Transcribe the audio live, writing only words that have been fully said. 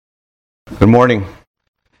Good morning.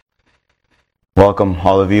 Welcome,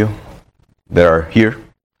 all of you that are here,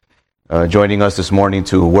 joining us this morning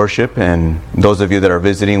to worship. And those of you that are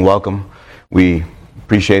visiting, welcome. We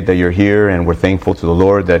appreciate that you're here, and we're thankful to the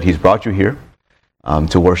Lord that He's brought you here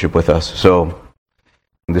to worship with us. So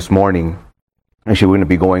this morning, actually, we're going to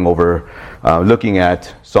be going over, looking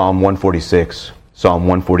at Psalm 146. Psalm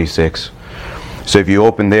 146. So if you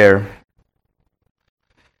open there,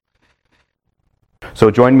 so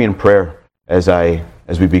join me in prayer as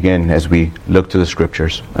we begin, as we look to the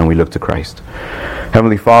Scriptures and we look to Christ.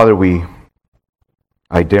 Heavenly Father,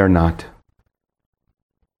 I dare not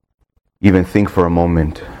even think for a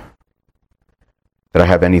moment that I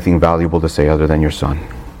have anything valuable to say other than your Son,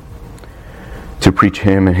 to preach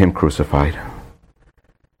Him and Him crucified.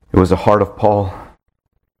 It was the heart of Paul.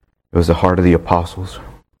 It was the heart of the apostles.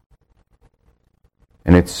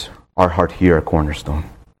 And it's our heart here at Cornerstone,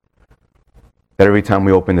 that every time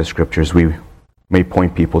we open the Scriptures, we may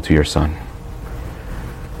point people to your Son.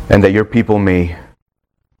 And that your people may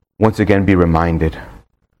once again be reminded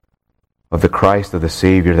of the Christ, of the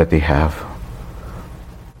Savior that they have.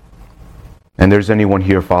 And there's anyone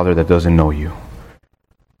here, Father, that doesn't know you.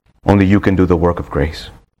 Only you can do the work of grace.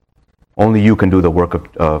 Only you can do the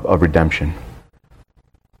work of redemption.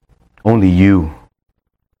 Only you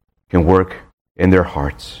can work in their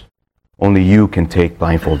hearts. Only you can take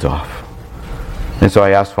blindfolds off. And so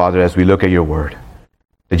I ask, Father, as we look at your word,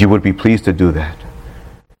 that you would be pleased to do that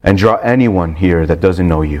and draw anyone here that doesn't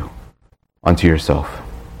know you unto yourself.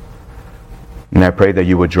 And I pray that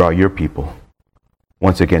you would draw your people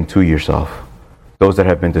once again to yourself. Those that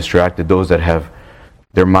have been distracted, those that have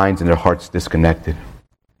their minds and their hearts disconnected,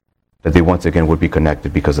 that they once again would be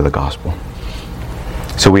connected because of the gospel.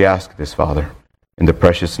 So we ask this, Father, in the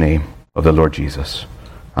precious name of the Lord Jesus.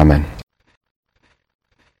 Amen.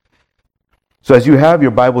 So as you have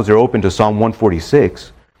your Bibles are open to Psalm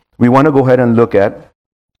 146, we want to go ahead and look at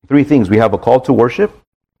three things. We have a call to worship,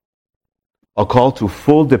 a call to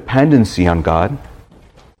full dependency on God,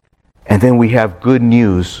 and then we have good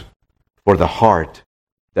news for the heart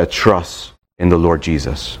that trusts in the Lord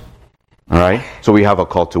Jesus. All right? So we have a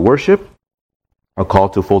call to worship, a call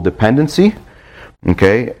to full dependency,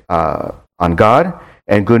 on God,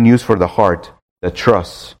 and good news for the heart that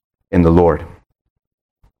trusts in the Lord.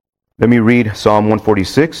 Let me read Psalm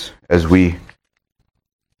 146 as we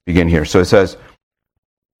begin here. So it says,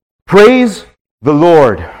 "Praise the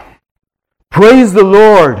Lord. Praise the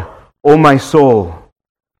Lord, O my soul.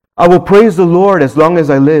 I will praise the Lord as long as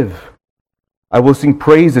I live. I will sing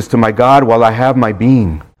praises to my God while I have my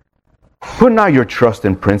being. Put not your trust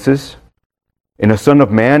in princes, in a son of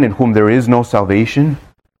man in whom there is no salvation.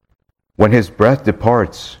 When his breath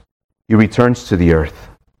departs, he returns to the earth.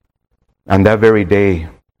 On that very day,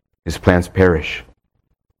 his plans perish.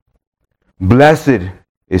 Blessed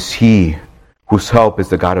is he whose help is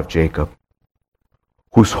the God of Jacob,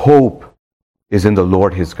 whose hope is in the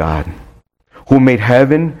Lord his God, who made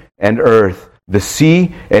heaven and earth, the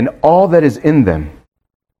sea, and all that is in them,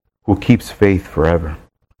 who keeps faith forever,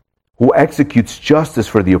 who executes justice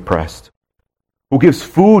for the oppressed, who gives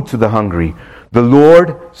food to the hungry. The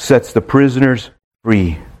Lord sets the prisoners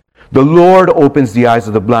free. The Lord opens the eyes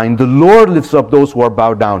of the blind. The Lord lifts up those who are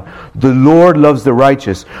bowed down. The Lord loves the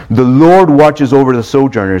righteous. The Lord watches over the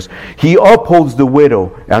sojourners. He upholds the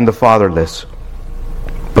widow and the fatherless.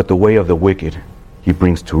 But the way of the wicked he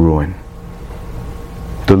brings to ruin.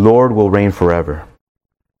 The Lord will reign forever.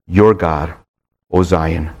 Your God, O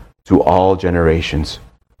Zion, to all generations.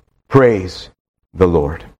 Praise the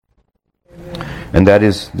Lord." Amen. And that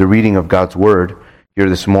is the reading of God's word here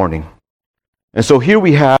this morning. And so here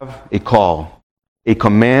we have a call, a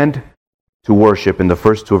command to worship in the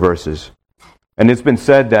first two verses. And it's been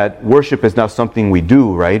said that worship is not something we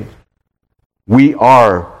do, right? We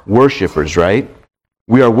are worshipers, right?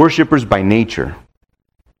 We are worshipers by nature.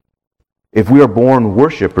 If we are born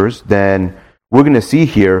worshipers, then we're going to see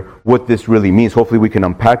here what this really means. Hopefully we can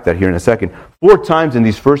unpack that here in a second. 4 times in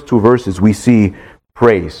these first two verses we see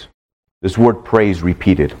praise. This word praise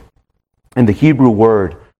repeated. And the Hebrew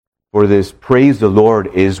word for this praise the Lord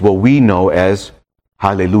is what we know as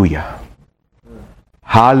hallelujah.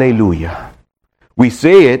 Hallelujah. We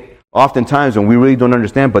say it oftentimes when we really don't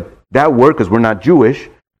understand, but that word, because we're not Jewish,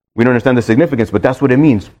 we don't understand the significance, but that's what it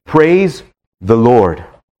means. Praise the Lord.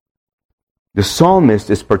 The psalmist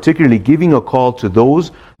is particularly giving a call to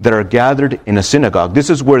those that are gathered in a synagogue. This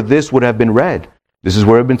is where this would have been read. This is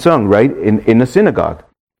where it had been sung, right? In a synagogue.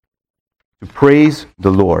 To praise the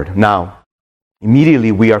Lord. Now,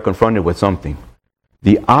 immediately we are confronted with something.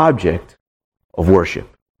 The object of worship.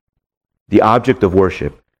 The object of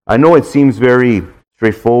worship. I know it seems very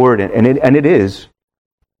straightforward, and it is.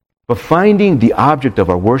 But finding the object of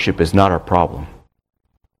our worship is not our problem.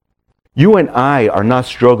 You and I are not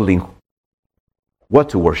struggling what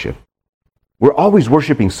to worship. We're always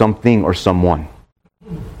worshiping something or someone.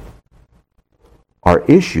 Our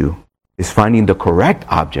issue is finding the correct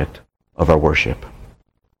object of our worship.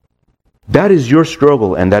 That is your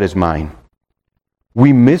struggle and that is mine.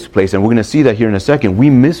 We misplace, and we're going to see that here in a second, we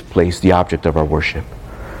misplace the object of our worship.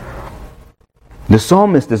 The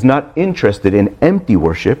psalmist is not interested in empty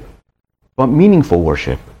worship, but meaningful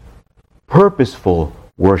worship, purposeful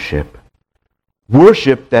worship.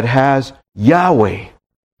 Worship that has Yahweh,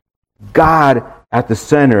 God, at the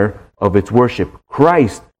center of its worship,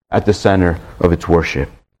 Christ at the center of its worship.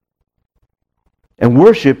 And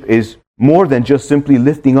worship is more than just simply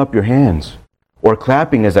lifting up your hands or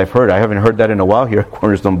clapping, as I've heard. I haven't heard that in a while here at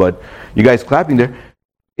Cornerstone, but you guys clapping there.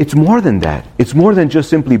 It's more than that. It's more than just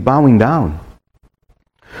simply bowing down.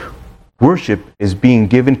 Worship is being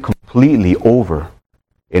given completely over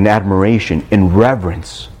in admiration, in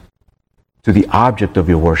reverence to the object of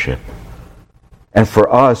your worship. And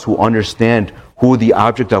for us who understand who the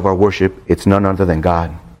object of our worship, it's none other than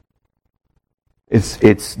God.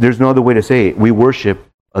 There's no other way to say it. We worship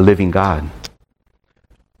a living God.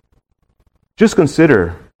 Just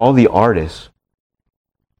consider all the artists,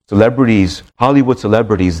 celebrities, Hollywood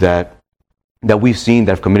celebrities that we've seen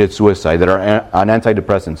that have committed suicide, that are on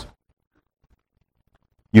antidepressants.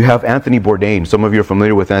 You have Anthony Bourdain. Some of you are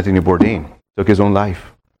familiar with Anthony Bourdain. Took his own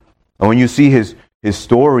life. And when you see his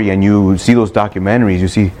story and you see those documentaries, you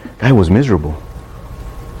see, guy was miserable.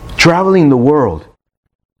 Traveling the world,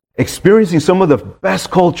 experiencing some of the best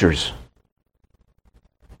cultures,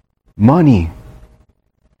 money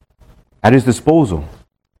at his disposal,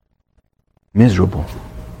 miserable.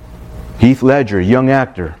 Heath Ledger, young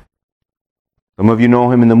actor. Some of you know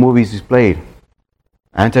him in the movies he's played.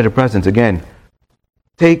 Antidepressants, again,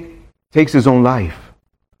 takes his own life.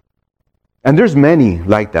 And there's many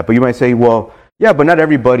like that. But you might say, well, yeah, but not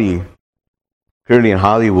everybody clearly in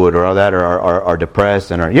Hollywood or all that are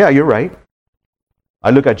depressed. Yeah, you're right.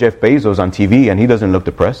 I look at Jeff Bezos on TV and he doesn't look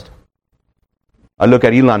depressed. I look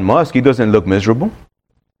at Elon Musk, he doesn't look miserable.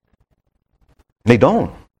 They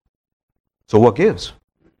don't. So what gives?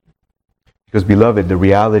 Because, beloved, the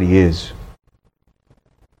reality is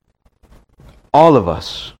all of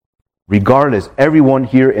us, regardless, everyone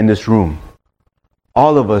here in this room,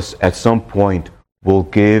 all of us at some point will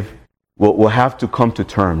have to come to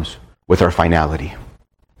terms with our finality,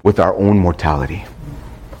 with our own mortality.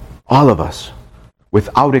 All of us,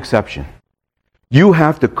 without exception. You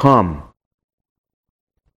have to come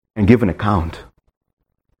and give an account.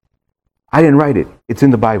 I didn't write it. It's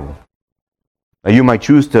in the Bible. Now, you might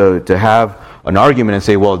choose to have an argument and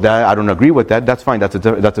say, well, that I don't agree with that. That's fine.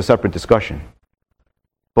 That's a separate discussion.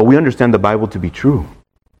 But we understand the Bible to be true.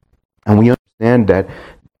 And we understand that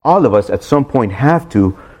all of us at some point have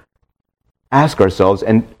to ask ourselves,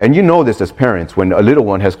 and you know this as parents, when a little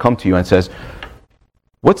one has come to you and says,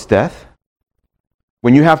 what's death?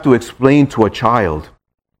 When you have to explain to a child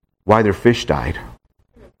why their fish died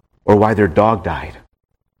or why their dog died.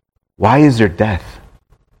 Why is there death?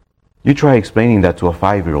 You try explaining that to a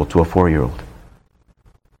 5-year-old, to a 4-year-old.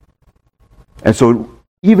 And so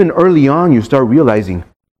even early on, you start realizing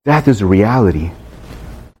death is a reality.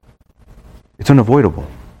 It's unavoidable.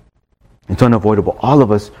 It's unavoidable. All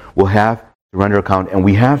of us will have to render account, and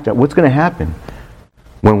we have to. What's going to happen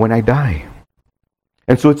when I die?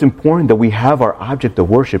 And so it's important that we have our object of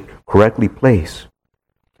worship correctly placed.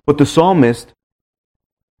 But the psalmist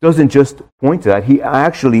doesn't just point to that. He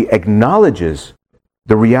actually acknowledges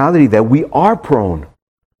the reality that we are prone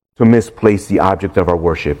to misplace the object of our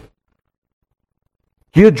worship.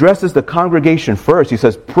 He addresses the congregation first. He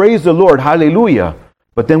says, praise the Lord, hallelujah.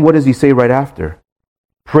 But then what does he say right after?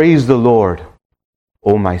 Praise the Lord,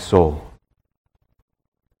 O my soul.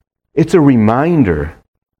 It's a reminder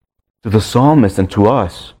to the psalmist and to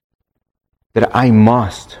us that I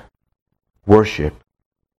must worship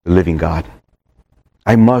the living God.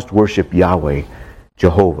 I must worship Yahweh,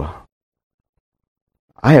 Jehovah.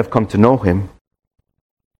 I have come to know Him.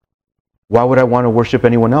 Why would I want to worship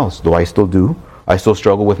anyone else? Do I still do? I still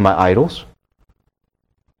struggle with my idols.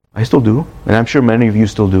 I still do, and I'm sure many of you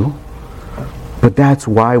still do. But that's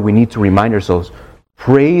why we need to remind ourselves,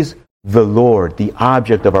 praise the Lord, the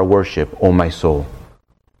object of our worship, O my soul.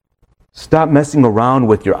 Stop messing around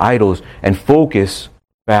with your idols and focus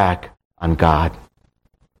back on God.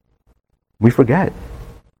 We forget.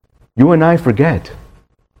 You and I forget.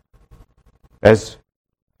 As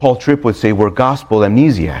Paul Tripp would say, we're gospel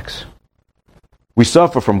amnesiacs. We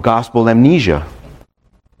suffer from gospel amnesia.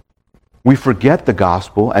 We forget the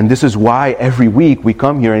gospel, and this is why every week we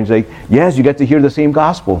come here and say, yes, you get to hear the same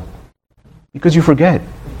gospel. Because you forget.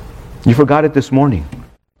 You forgot it this morning.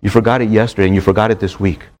 You forgot it yesterday, and you forgot it this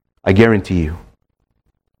week. I guarantee you.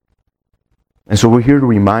 And so we're here to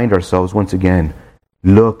remind ourselves once again,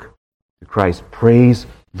 look to Christ. Praise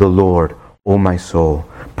the Lord, O my soul.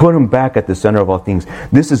 Put him back at the center of all things.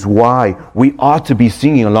 This is why we ought to be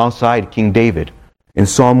singing alongside King David in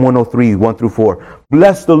Psalm 103, 1 through 4.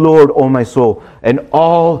 Bless the Lord, O my soul, and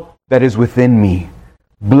all that is within me.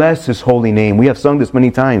 Bless his holy name. We have sung this many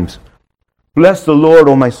times. Bless the Lord,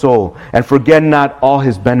 O my soul, and forget not all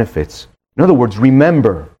his benefits. In other words,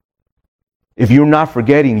 remember. If you're not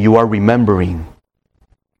forgetting, you are remembering.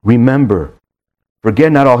 Remember.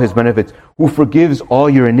 Forget not all his benefits, who forgives all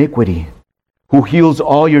your iniquity, who heals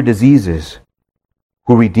all your diseases,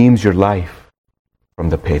 who redeems your life from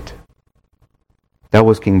the pit. That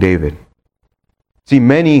was King David. See,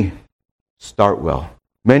 many start well.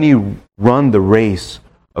 Many run the race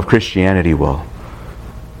of Christianity well.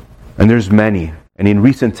 And there's many, and in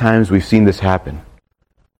recent times we've seen this happen,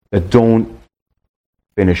 that don't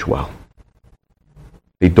finish well.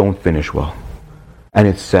 They don't finish well. And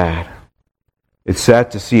it's sad. It's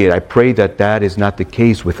sad to see it. I pray that that is not the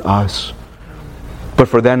case with us. But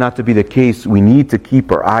for that not to be the case, we need to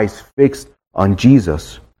keep our eyes fixed on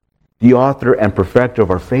Jesus, the author and perfecter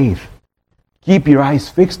of our faith. Keep your eyes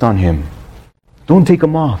fixed on him. Don't take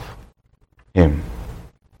them off him.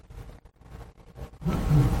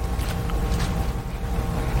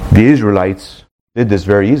 The Israelites did this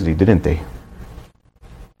very easily, didn't they?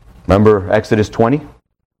 Remember Exodus 20?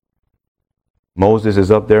 Moses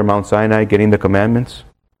is up there, Mount Sinai, getting the commandments.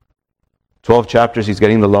 12 chapters, he's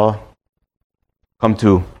getting the law. Come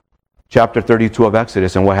to chapter 32 of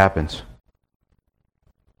Exodus, and what happens?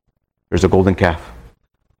 There's a golden calf.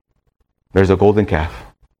 There's a golden calf.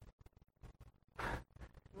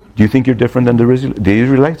 Do you think you're different than the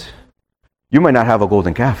Israelites? You might not have a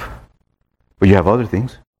golden calf, but you have other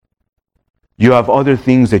things. You have other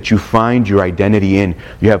things that you find your identity in.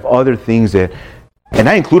 You have other things that, and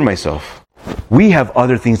I include myself, we have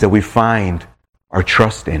other things that we find our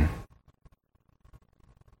trust in.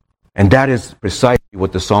 And that is precisely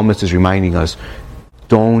what the psalmist is reminding us.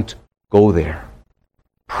 Don't go there.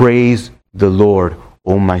 Praise the Lord,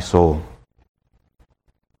 O my soul.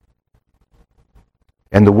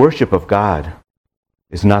 And the worship of God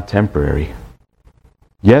is not temporary.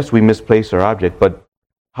 Yes, we misplace our object, but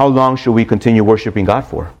how long should we continue worshiping God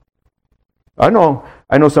for? I know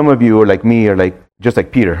some of you are like me, or like just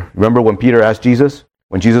like Peter. Remember when Peter asked Jesus,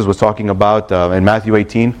 when Jesus was talking about in Matthew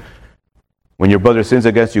 18, when your brother sins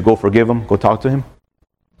against you, go forgive him, go talk to him.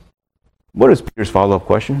 What is Peter's follow-up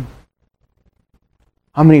question?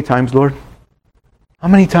 How many times, Lord? How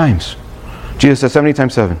many times? Jesus said 70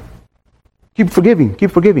 times 7. Keep forgiving,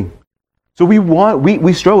 keep forgiving. So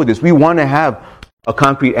we struggle with this. We want to have a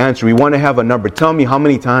concrete answer. We want to have a number. Tell me how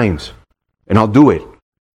many times, and I'll do it.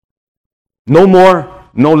 No more,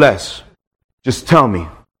 no less. Just tell me.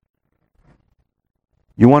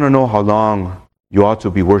 You want to know how long you ought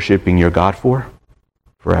to be worshiping your God for?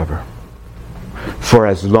 Forever. For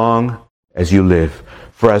as long as you live.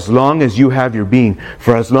 For as long as you have your being.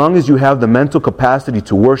 For as long as you have the mental capacity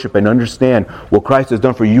to worship and understand what Christ has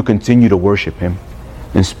done for you, you continue to worship him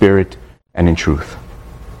in spirit and in truth.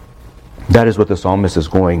 That is what the psalmist is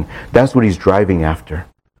going. That's what he's driving after.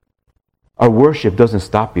 Our worship doesn't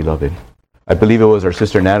stop, beloved. I believe it was our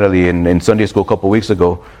sister Natalie in Sunday school a couple weeks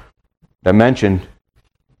ago that mentioned,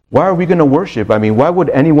 why are we going to worship? I mean, why would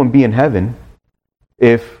anyone be in heaven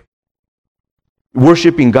if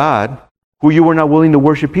worshiping God who you were not willing to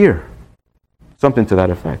worship here? Something to that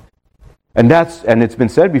effect. And it's been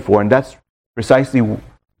said before, and that's precisely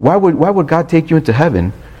why would God take you into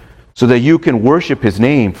heaven so that you can worship his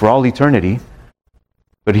name for all eternity,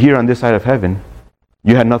 but here on this side of heaven,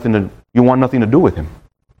 you want nothing to do with him.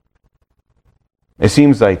 It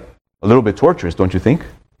seems like a little bit torturous, don't you think?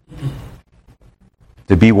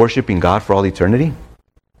 To be worshiping God for all eternity?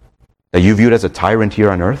 That you viewed as a tyrant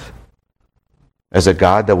here on earth? As a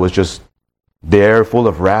God that was just there, full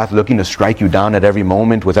of wrath, looking to strike you down at every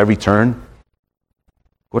moment, with every turn?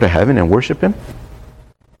 Go to heaven and worship him?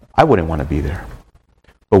 I wouldn't want to be there.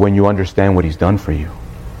 But when you understand what he's done for you,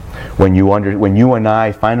 when you and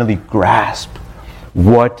I finally grasp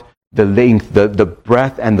what the length, the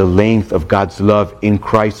breadth and the length of God's love in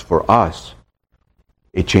Christ for us,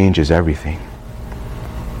 it changes everything.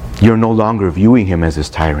 You're no longer viewing him as this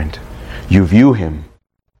tyrant. You view him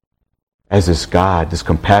as this God, this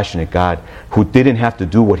compassionate God, who didn't have to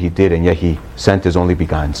do what he did, and yet he sent his only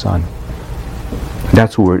begotten Son.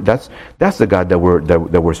 That's the God that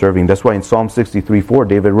we're serving. That's why in Psalm 63:4,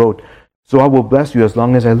 David wrote, "So I will bless you as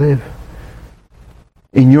long as I live.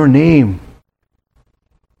 In your name,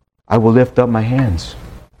 I will lift up my hands."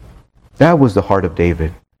 That was the heart of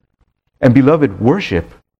David. And beloved,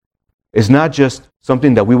 worship is not just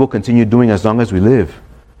something that we will continue doing as long as we live.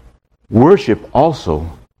 Worship also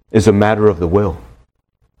is a matter of the will.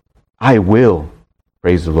 I will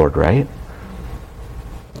praise the Lord, right?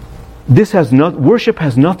 Worship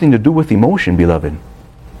has nothing to do with emotion, beloved.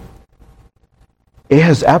 It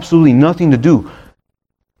has absolutely nothing to do.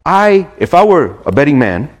 If I were a betting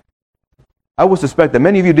man, I would suspect that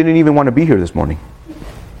many of you didn't even want to be here this morning.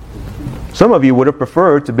 Some of you would have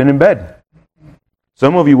preferred to have been in bed.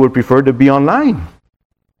 Some of you would prefer to be online,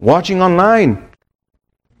 watching online.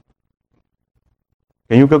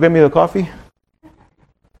 Can you go get me the coffee?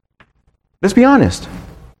 Let's be honest.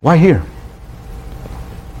 Why here?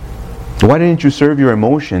 Why didn't you serve your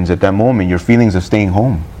emotions at that moment, your feelings of staying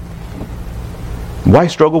home? Why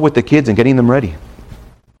struggle with the kids and getting them ready?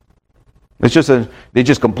 They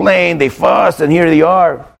just complain, they fuss, and here they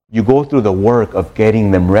are. You go through the work of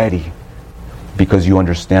getting them ready because you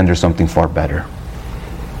understand there's something far better.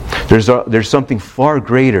 There's something far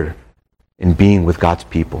greater in being with God's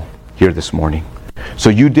people here this morning. So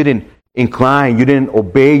you didn't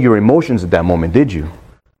obey your emotions at that moment, did you?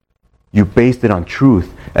 You based it on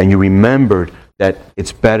truth, and you remembered that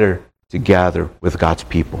it's better to gather with God's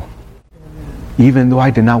people, even though I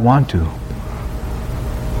did not want to.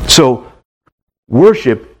 So,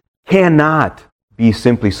 worship cannot be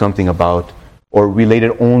simply something about or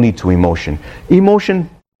related only to emotion. Emotion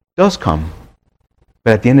does come,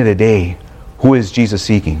 but at the end of the day, who is Jesus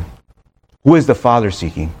seeking? Who is the Father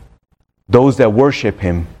seeking? Those that worship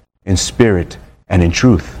Him in spirit and in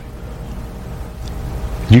truth.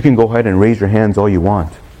 You can go ahead and raise your hands all you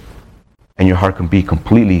want, and your heart can be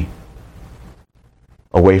completely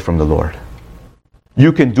away from the Lord.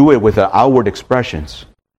 You can do it with the outward expressions.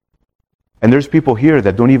 And there's people here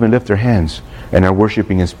that don't even lift their hands and are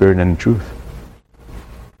worshiping in spirit and in truth.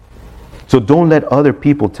 So don't let other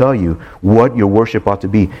people tell you what your worship ought to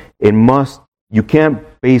be. You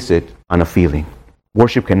can't base it on a feeling.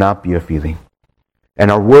 Worship cannot be a feeling. And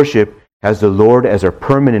our worship has the Lord as our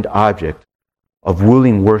permanent object of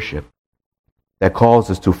willing worship that calls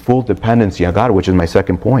us to full dependency on God, which is my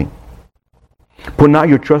second point. Put not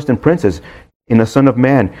your trust in princes, in the Son of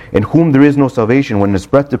Man, in whom there is no salvation. When his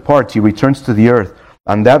breath departs, he returns to the earth.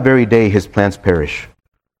 On that very day, his plans perish.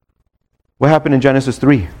 What happened in Genesis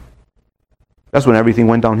 3? That's when everything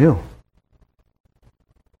went downhill.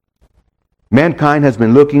 Mankind has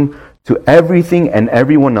been looking to everything and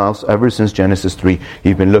everyone else ever since Genesis 3.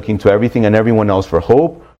 He's been looking to everything and everyone else for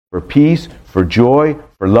hope, for peace, for joy,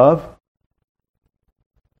 for love.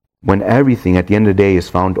 When everything at the end of the day is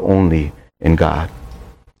found only in God.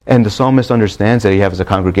 And the psalmist understands that he has a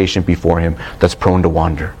congregation before him that's prone to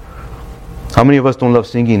wander. How many of us don't love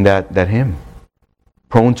singing that hymn?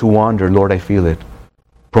 Prone to wander, Lord, I feel it.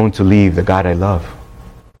 Prone to leave the God I love.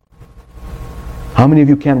 How many of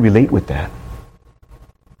you can't relate with that?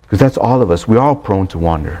 Because that's all of us. We're all prone to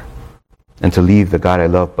wander and to leave the God I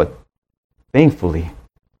love. But thankfully,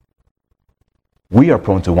 we are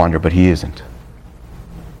prone to wander, but He isn't.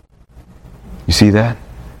 You see that?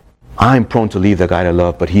 I'm prone to leave the God I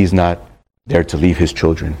love, but He's not there to leave His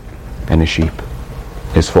children and His sheep,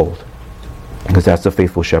 His fold. Because that's the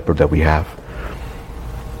faithful shepherd that we have.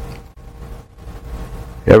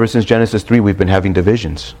 Ever since Genesis 3, we've been having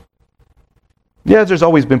divisions. Yeah, there's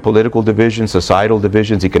always been political divisions, societal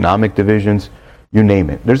divisions, economic divisions, you name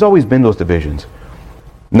it. There's always been those divisions.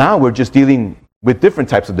 Now we're just dealing with different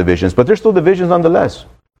types of divisions, but there's still divisions nonetheless.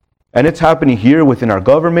 And it's happening here within our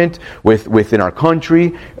government, within our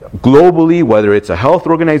country, globally, whether it's a health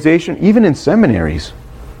organization, even in seminaries.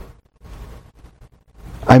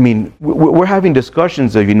 I mean, we're having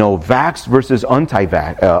discussions of, vaxxed versus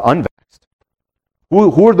unvaxxed.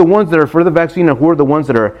 Who are the ones that are for the vaccine and who are the ones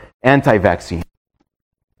that are anti-vaccine?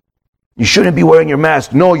 You shouldn't be wearing your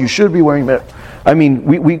mask. No, you should be wearing mask. I mean,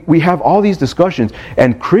 we have all these discussions,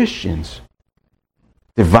 and Christians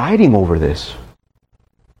dividing over this.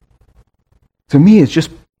 To me, it's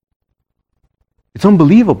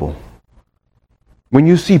unbelievable. When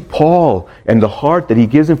you see Paul and the heart that he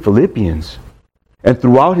gives in Philippians and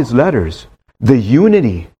throughout his letters, the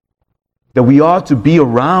unity that we ought to be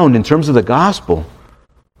around in terms of the gospel.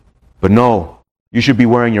 But no, you should be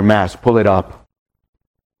wearing your mask. Pull it up.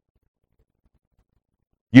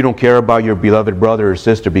 You don't care about your beloved brother or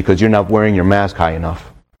sister because you're not wearing your mask high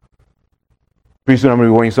enough. Pretty soon I'm going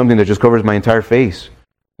to be wearing something that just covers my entire face.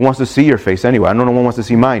 Who wants to see your face anyway? I know no one wants to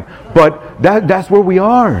see mine. But that's where we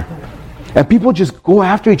are. And people just go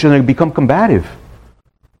after each other and become combative.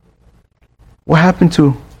 What happened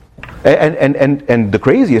to... And the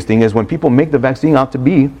craziest thing is when people make the vaccine out to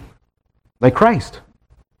be like Christ.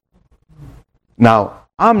 Now,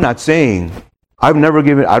 I'm not saying... I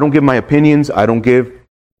don't give my opinions. At the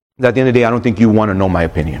end of the day, I don't think you want to know my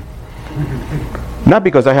opinion. Not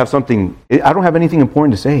because I don't have anything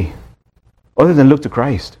important to say. Other than look to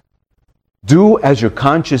Christ. Do as your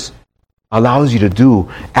conscience allows you to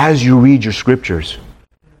do as you read your scriptures.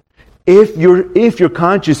 If your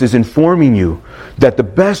conscience is informing you that the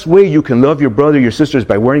best way you can love your brother, your sister is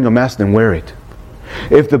by wearing a mask, then wear it.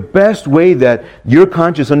 If the best way that your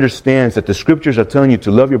conscience understands that the scriptures are telling you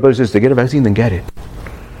to love your brothers is to get a vaccine, then get it.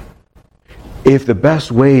 If the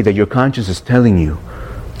best way that your conscience is telling you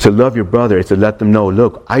to love your brother is to let them know,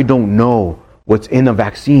 look, I don't know what's in a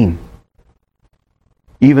vaccine.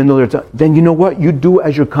 Even though then you know what? You do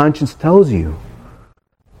as your conscience tells you.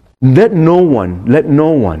 Let no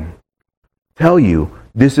one tell you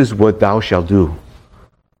this is what thou shalt do.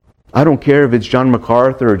 I don't care if it's John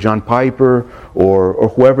MacArthur or John Piper or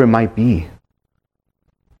whoever it might be.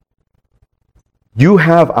 You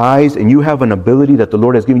have eyes and you have an ability that the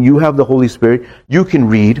Lord has given you. You have the Holy Spirit. You can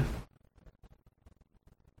read.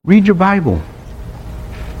 Read your Bible.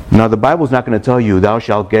 Now, the Bible's not going to tell you thou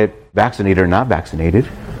shalt get vaccinated or not vaccinated.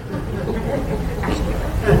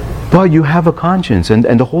 But you have a conscience,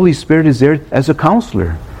 and the Holy Spirit is there as a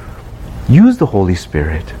counselor. Use the Holy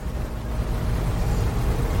Spirit.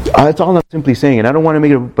 That's all I'm simply saying, and I don't want to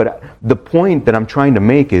make it, but the point that I'm trying to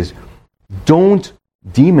make is don't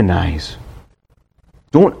demonize.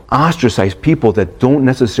 Don't ostracize people that don't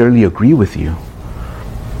necessarily agree with you.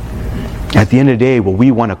 At the end of the day, what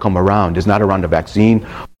we want to come around is not around the vaccine,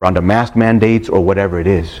 around the mask mandates, or whatever it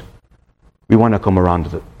is. We want to come around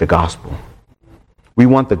to the gospel. We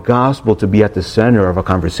want the gospel to be at the center of our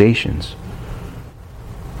conversations.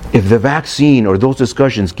 If the vaccine or those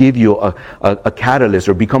discussions give you a catalyst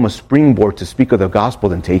or become a springboard to speak of the gospel,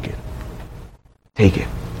 then take it. Take it.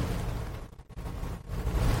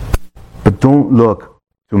 But don't look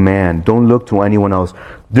to man. Don't look to anyone else.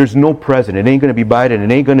 There's no president. It ain't going to be Biden.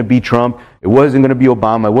 It ain't going to be Trump. It wasn't going to be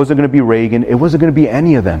Obama. It wasn't going to be Reagan. It wasn't going to be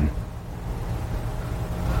any of them.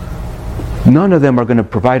 None of them are going to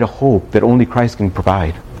provide a hope that only Christ can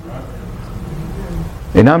provide.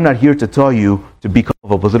 And I'm not here to tell you to become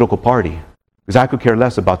a political party, because I could care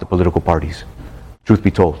less about the political parties, truth be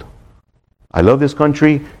told. I love this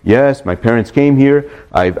country. Yes, my parents came here.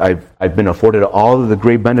 I've been afforded all of the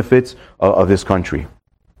great benefits of this country.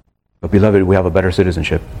 But beloved, we have a better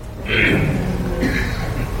citizenship.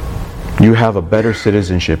 You have a better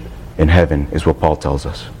citizenship in heaven, is what Paul tells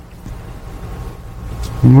us.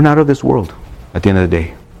 We're not of this world at the end of the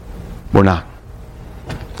day. We're not.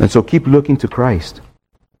 And so keep looking to Christ.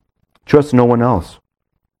 Trust no one else.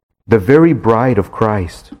 The very bride of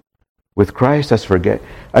Christ, with Christ has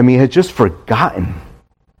just forgotten,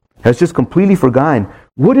 has just completely forgotten.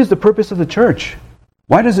 What is the purpose of the church?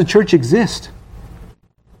 Why does the church exist?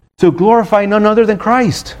 To glorify none other than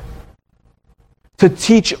Christ. To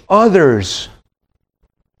teach others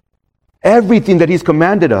everything that He's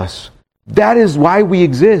commanded us. That is why we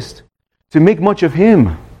exist. To make much of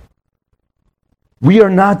Him. We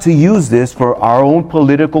are not to use this for our own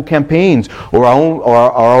political campaigns or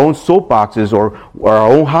our own soapboxes or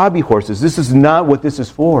our own hobby horses. This is not what this is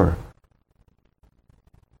for.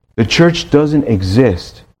 The church doesn't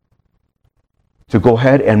exist to go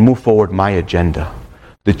ahead and move forward my agenda.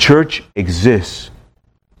 The church exists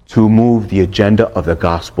to move the agenda of the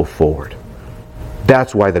gospel forward.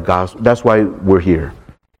 That's why that's why we're here.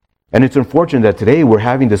 And it's unfortunate that today we're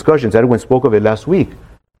having discussions. Edwin spoke of it last week.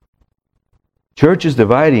 Church is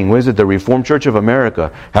dividing. What is it? The Reformed Church of America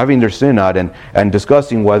having their synod and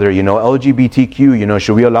discussing whether, LGBTQ,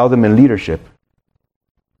 should we allow them in leadership?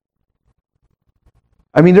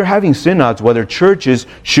 I mean, they're having synods whether churches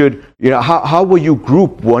should, how will you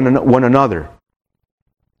group one another?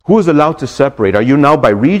 Who is allowed to separate? Are you now by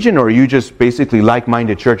region, or are you just basically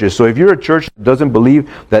like-minded churches? So if you're a church that doesn't believe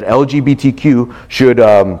that LGBTQ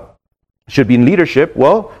should be in leadership,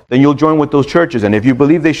 well, then you'll join with those churches. And if you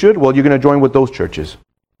believe they should, well, you're going to join with those churches.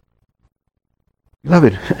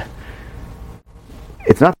 Beloved,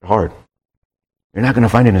 it's not hard. You're not going to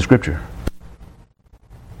find it in Scripture.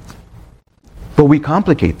 But we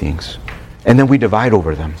complicate things, and then we divide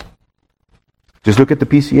over them. Just look at the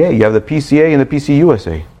PCA. You have the PCA and the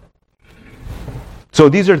PCUSA. So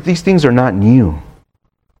these things are not new.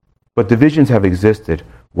 But divisions have existed.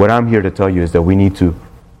 What I'm here to tell you is that we need to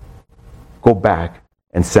go back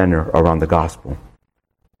and center around the gospel.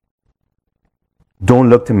 Don't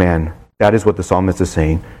look to man. That is what the psalmist is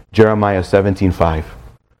saying. Jeremiah 17:5.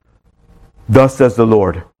 Thus says the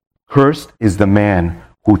Lord, cursed is the man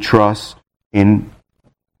who trusts in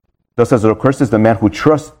Thus says the Lord, cursed is the man who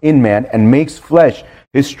trusts in man and makes flesh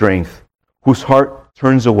his strength, whose heart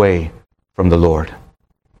turns away from the Lord.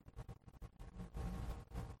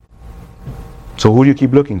 So who do you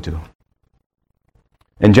keep looking to?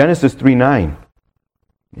 In Genesis 3:9,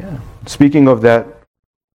 speaking of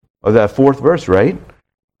that fourth verse, right?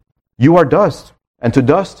 You are dust, and to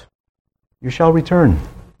dust you shall return.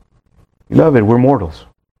 Beloved, we're mortals.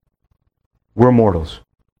 We're mortals.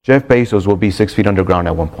 Jeff Bezos will be 6 feet underground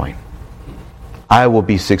at one point. I will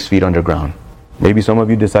be 6 feet underground. Maybe some of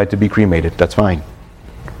you decide to be cremated. That's fine.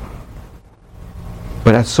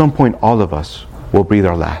 But at some point, all of us will breathe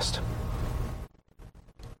our last.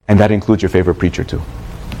 And that includes your favorite preacher too.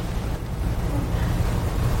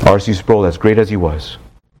 R.C. Sproul, as great as he was,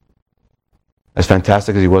 as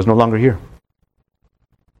fantastic as he was, no longer here.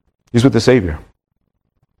 He's with the Savior.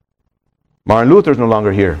 Martin Luther's no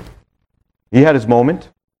longer here. He had his moment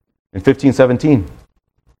in 1517,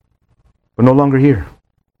 but no longer here.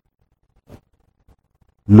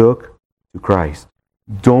 Look to Christ.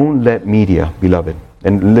 Don't let media, beloved,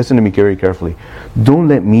 and listen to me very carefully, don't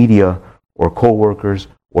let media or co-workers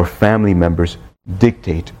or family members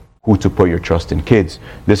dictate who to put your trust in. Kids,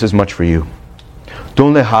 this is much for you.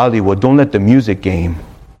 Don't let Hollywood, don't let the music game,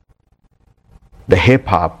 the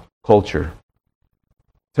hip-hop culture,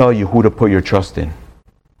 tell you who to put your trust in.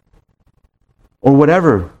 Or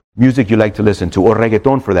whatever music you like to listen to, or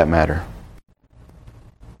reggaeton for that matter.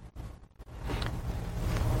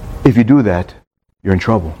 If you do that, you're in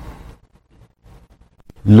trouble.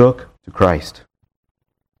 Look to Christ.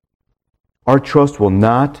 Our trust will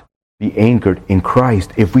not be anchored in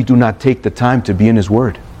Christ if we do not take the time to be in His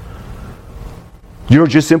Word. You're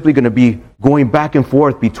just simply going to be going back and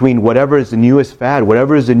forth between whatever is the newest fad,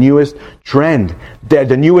 whatever is the newest trend,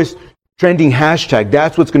 the newest trending hashtag.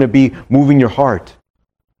 That's what's going to be moving your heart.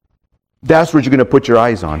 That's what you're going to put your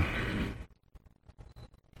eyes on.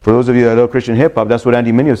 For those of you that love Christian hip-hop, that's what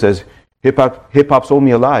Andy Mineo says. Hip-hop sold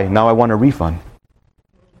me a lie. Now I want a refund.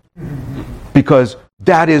 Because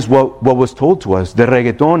that is what was told to us. The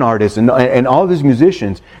reggaeton artists and all these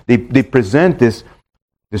musicians, they present this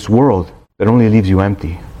world that only leaves you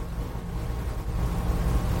empty.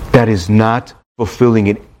 That is not fulfilling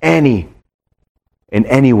in any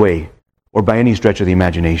way or by any stretch of the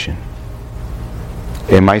imagination.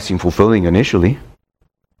 It might seem fulfilling initially.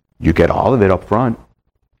 You get all of it up front.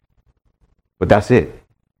 But that's it.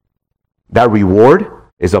 That reward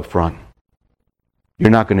is up front.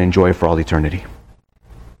 You're not going to enjoy it for all eternity.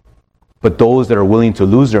 But those that are willing to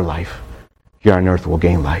lose their life here on earth will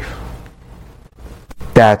gain life.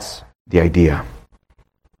 That's the idea.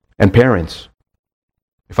 And parents,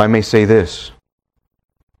 if I may say this,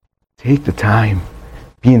 take the time.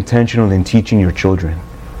 Be intentional in teaching your children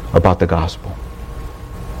about the gospel.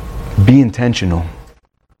 Be intentional.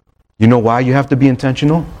 You know why you have to be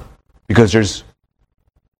intentional? Because there's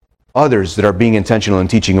others that are being intentional in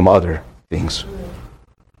teaching them other things.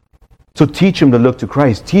 So teach them to look to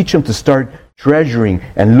Christ. Teach them to start treasuring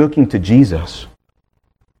and looking to Jesus.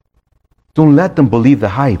 Don't let them believe the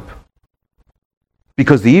hype.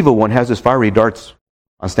 Because the evil one has his fiery darts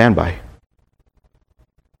on standby.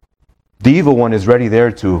 The evil one is ready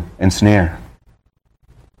there to ensnare.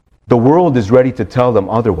 The world is ready to tell them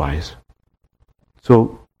otherwise.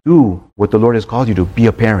 So do what the Lord has called you to. Be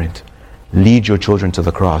a parent. Lead your children to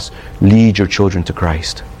the cross. Lead your children to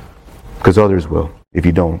Christ. Because others will, if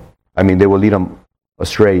you don't. They will lead them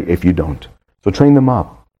astray if you don't. So train them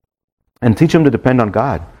up. And teach them to depend on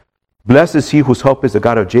God. Blessed is he whose help is the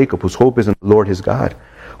God of Jacob, whose hope is in the Lord his God,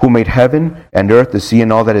 who made heaven and earth, the sea,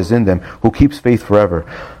 and all that is in them, who keeps faith forever.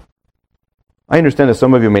 I understand that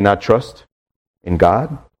some of you may not trust in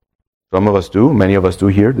God. Some of us do. Many of us do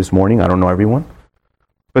here this morning. I don't know everyone.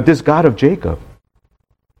 But this God of Jacob,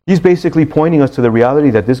 he's basically pointing us to the reality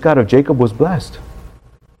that this God of Jacob was blessed.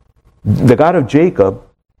 The God of Jacob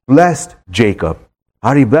blessed Jacob.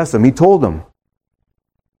 How did he bless him? He told him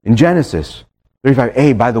in Genesis 35,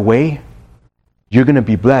 hey, by the way, you're going to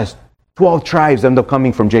be blessed. 12 tribes end up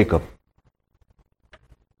coming from Jacob.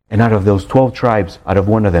 And out of those 12 tribes, out of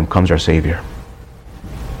one of them comes our Savior.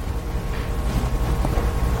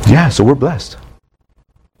 Yeah, so we're blessed.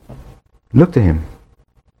 Look to him.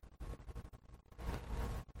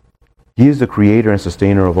 He is the creator and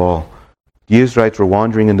sustainer of all. The Israelites were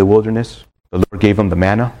wandering in the wilderness. The Lord gave them the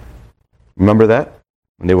manna. Remember that?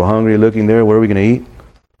 When they were hungry, looking there, what are we going to eat?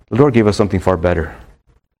 The Lord gave us something far better.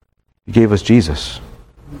 He gave us Jesus.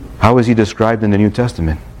 How is he described in the New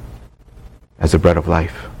Testament? as the bread of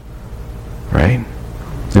life. Right?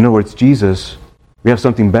 In other words, Jesus, we have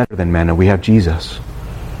something better than manna. We have Jesus.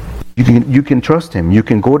 You can trust Him. You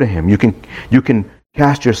can go to Him. You can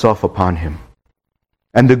cast yourself upon Him.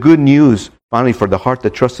 And the good news, finally, for the heart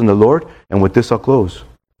that trusts in the Lord, and with this I'll close,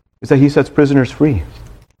 is that He sets prisoners free.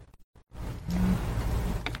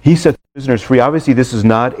 He sets prisoners free. Obviously, this is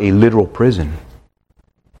not a literal prison.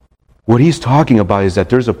 What He's talking about is that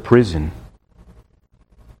there's a prison,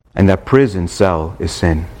 and that prison cell is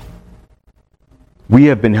sin. We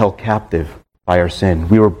have been held captive by our sin.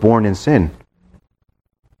 We were born in sin.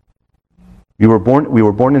 We were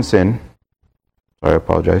born in sin. Sorry, I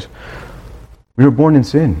apologize. We were born in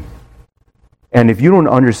sin. And if you don't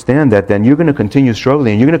understand that, then you're going to continue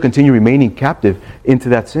struggling, and you're going to continue remaining captive into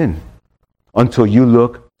that sin until you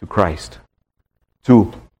look to Christ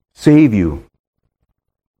to save you,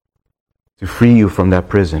 to free you from that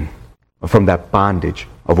prison, or from that bondage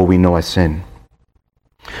of what we know as sin.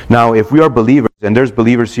 Now, if we are believers, and there's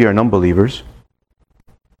believers here and unbelievers,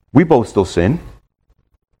 we both still sin,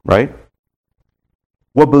 right?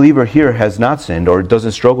 What believer here has not sinned or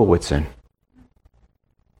doesn't struggle with sin?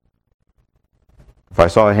 If I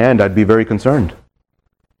saw a hand, I'd be very concerned.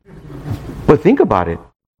 But think about it.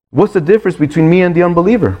 What's the difference between me and the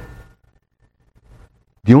unbeliever?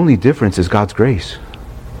 The only difference is God's grace.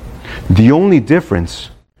 The only difference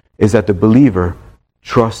is that the believer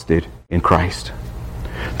trusted in Christ.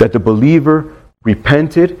 That the believer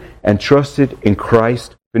repented and trusted in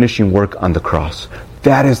Christ's finishing work on the cross.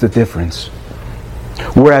 That is the difference.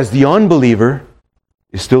 Whereas the unbeliever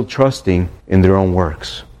is still trusting in their own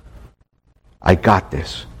works. I got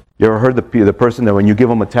this. You ever heard the person that when you give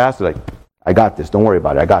them a task, they're like, I got this, don't worry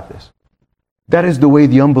about it, I got this. That is the way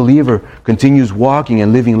the unbeliever continues walking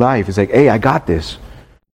and living life. It's like, hey, I got this.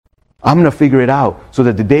 I'm going to figure it out so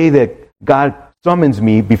that the day that God summons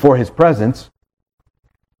me before His presence,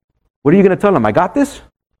 what are you going to tell Him? I got this?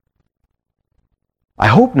 I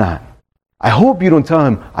hope not. I hope you don't tell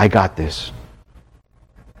Him, I got this.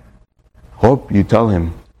 Hope you tell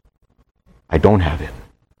Him, I don't have it.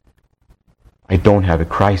 I don't have it.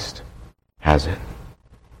 Christ has it.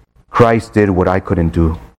 Christ did what I couldn't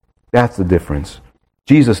do. That's the difference.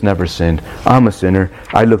 Jesus never sinned. I'm a sinner.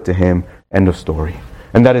 I look to Him. End of story.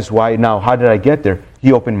 And that is why now, how did I get there?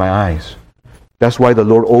 He opened my eyes. That's why the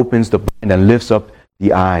Lord opens the blind and lifts up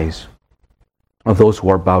the eyes of those who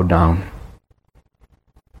are bowed down.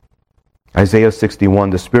 Isaiah 61,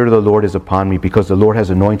 the Spirit of the Lord is upon me because the Lord has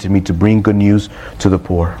anointed me to bring good news to the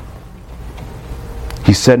poor.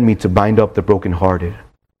 He sent me to bind up the brokenhearted,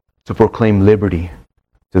 to proclaim liberty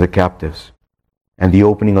to the captives, and the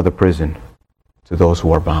opening of the prison to those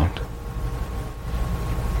who are bound.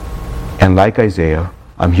 And like Isaiah,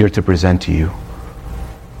 I'm here to present to you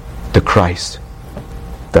the Christ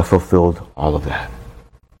that fulfilled all of that.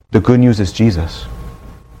 The good news is Jesus.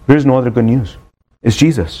 There is no other good news. It's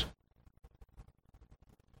Jesus.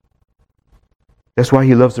 That's why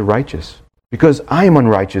He loves the righteous. Because I am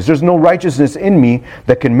unrighteous. There's no righteousness in me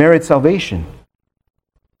that can merit salvation.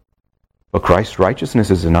 But Christ's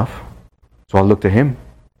righteousness is enough. So I'll look to Him.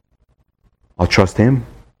 I'll trust Him.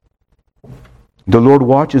 The Lord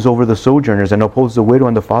watches over the sojourners and upholds the widow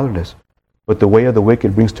and the fatherless. But the way of the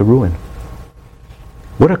wicked brings to ruin.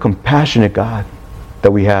 What a compassionate God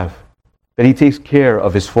that we have. That He takes care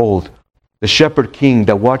of His fold. The shepherd king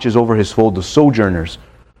that watches over His fold, the sojourners,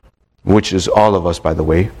 which is all of us, by the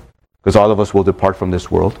way, because all of us will depart from this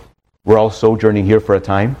world. We're all sojourning here for a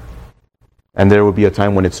time, and there will be a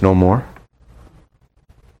time when it's no more.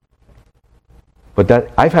 But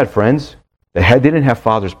that I've had friends that didn't have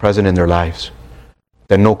fathers present in their lives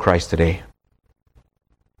that know Christ today.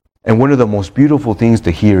 And one of the most beautiful things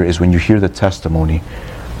to hear is when you hear the testimony,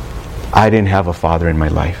 I didn't have a father in my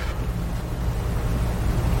life,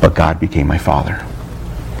 but God became my father.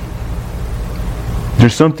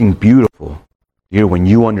 There's something beautiful here when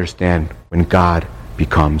you understand when God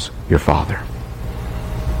becomes your father.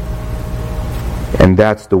 And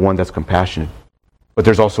that's the one that's compassionate. But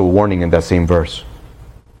there's also a warning in that same verse.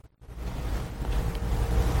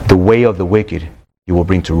 The way of the wicked He will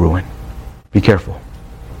bring to ruin. Be careful.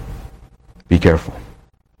 Be careful.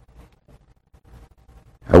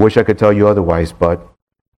 I wish I could tell you otherwise, but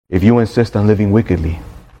if you insist on living wickedly,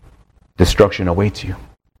 destruction awaits you.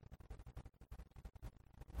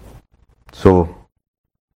 So,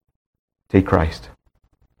 take Christ.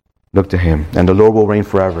 Look to Him, and the Lord will reign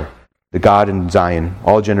forever. The God in Zion,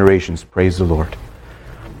 all generations, praise the Lord.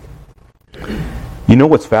 You know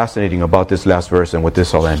what's fascinating about this last verse, and with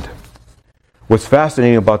this I'll end. What's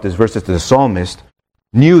fascinating about this verse is that the psalmist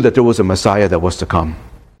knew that there was a Messiah that was to come.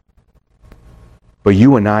 But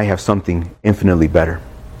you and I have something infinitely better.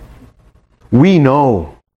 We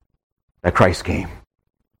know that Christ came.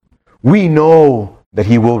 We know that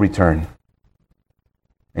He will return.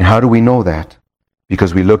 And how do we know that?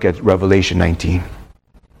 Because we look at Revelation 19.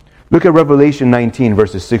 Look at Revelation 19,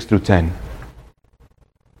 verses 6 through 10.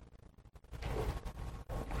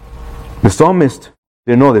 The psalmist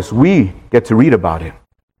didn't know this. We get to read about it.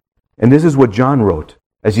 And this is what John wrote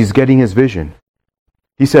as he's getting his vision.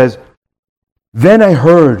 He says, "Then I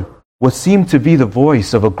heard what seemed to be the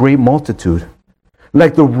voice of a great multitude,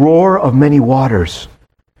 like the roar of many waters,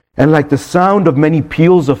 and like the sound of many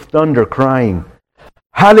peals of thunder, crying,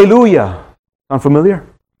 'Hallelujah!'" Sound familiar?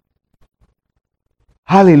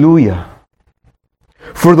 Hallelujah.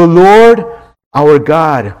 "For the Lord our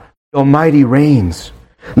God Almighty reigns.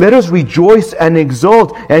 Let us rejoice and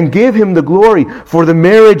exult and give Him the glory, for the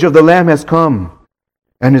marriage of the Lamb has come,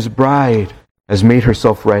 and His bride has made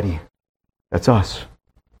herself ready." That's us.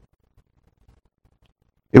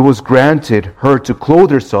 "It was granted her to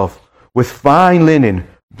clothe herself with fine linen,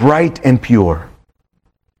 bright and pure.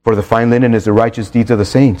 For the fine linen is the righteous deeds of the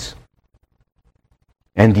saints.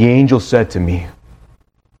 And the angel said to me,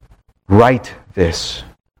 'Write this: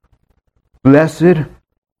 Blessed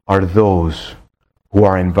are those who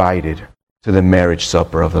are invited to the marriage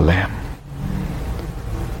supper of the Lamb.'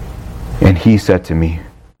 And he said to me,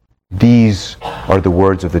 'These are the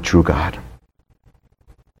words of the true God.'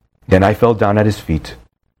 Then I fell down at his feet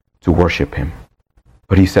to worship him.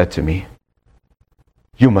 But he said to me,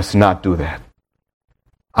 'You must not do that.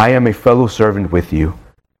 I am a fellow servant with you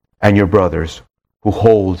and your brothers who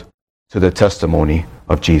hold to the testimony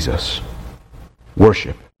of Jesus.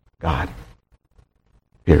 Worship God.'"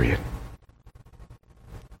 Period.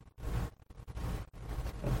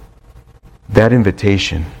 That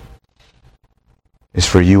invitation is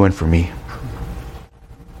for you and for me.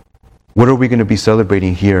 What are we going to be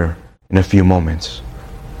celebrating here in a few moments?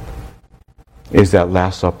 Is that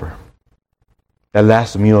Last Supper. That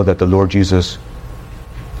last meal that the Lord Jesus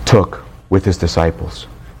took with His disciples.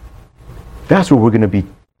 That's what we're going to be.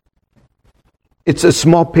 It's a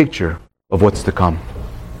small picture of what's to come.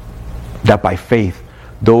 That by faith,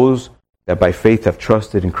 those that by faith have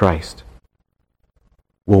trusted in Christ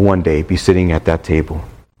will one day be sitting at that table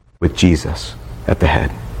with Jesus at the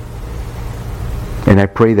head. And I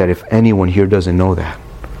pray that if anyone here doesn't know that,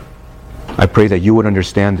 I pray that you would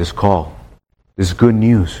understand this call, this good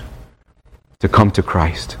news, to come to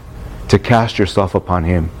Christ, to cast yourself upon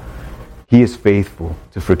Him. He is faithful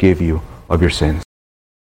to forgive you of your sins.